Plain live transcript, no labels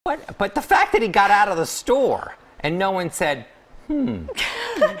But the fact that he got out of the store and no one said,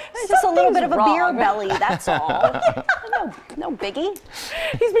 It's just a little bit of a beer belly, that's all. No biggie.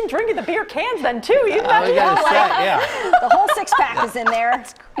 He's been drinking the beer cans then too. You imagine the whole six-pack is in there.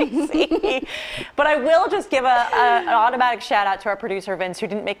 That's crazy. But I will just give an automatic shout out to our producer Vince, who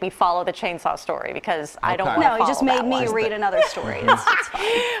didn't make me follow the chainsaw story because I don't want to follow No, he just made me read another story. It's fine.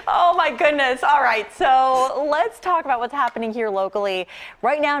 Oh my goodness. All right, so let's talk about what's happening here locally.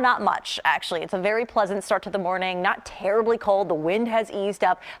 Right now, not much, actually. It's a very pleasant start to the morning, not terribly cold. The wind has eased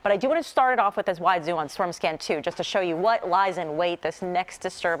up, but I do want to start it off with this wide zoom on Storm Scan 2, just to show you what lies in wait. This next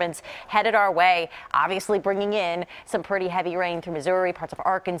disturbance headed our way, obviously bringing in some pretty heavy rain through Missouri, parts of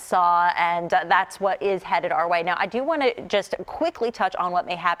Arkansas, and that's what is headed our way. Now, I do want to just quickly touch on what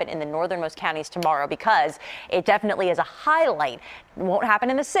may happen in the northernmost counties tomorrow, because it definitely is a highlight. It won't happen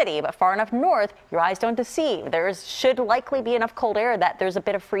in the city, but far enough north, your eyes don't deceive. There should likely be enough cold air that there's a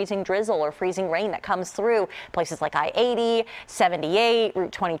bit of freezing drizzle or freezing rain that comes through places like I-80, 78,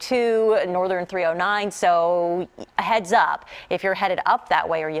 Route 22, Northern 309. So heads up, if you're headed up that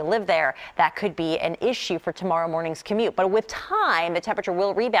way or you live there, that could be an issue for tomorrow morning's commute. But with time, the temperature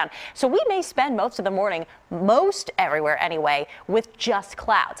will rebound. So we may spend most of the morning, most everywhere anyway, with just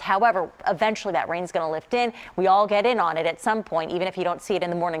clouds. However, eventually that rain's going to lift in. We all get in on it at some point, even if you don't see it in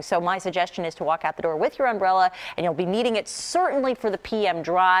the morning. So my suggestion is to walk out the door with your umbrella, and you'll be needing it certainly for the PM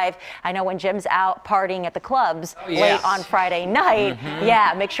drive. I know when Jim's out partying at the clubs late on Friday night,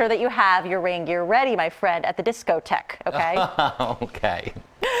 yeah, make sure that you have your rain gear ready, my friend, at the discotheque, okay? Okay.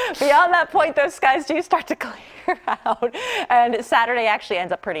 Beyond that point, those skies do start to clear out, and Saturday actually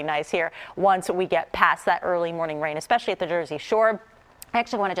ends up pretty nice here once we get past that early morning rain, especially at the Jersey Shore. I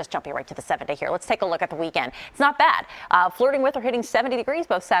actually want to just jump you right to the 7-day here. Let's take a look at the weekend. It's not bad. Flirting with or hitting 70 degrees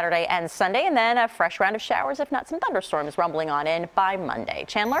both Saturday and Sunday, and then a fresh round of showers, if not some thunderstorms, rumbling on in by Monday.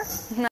 Chandler?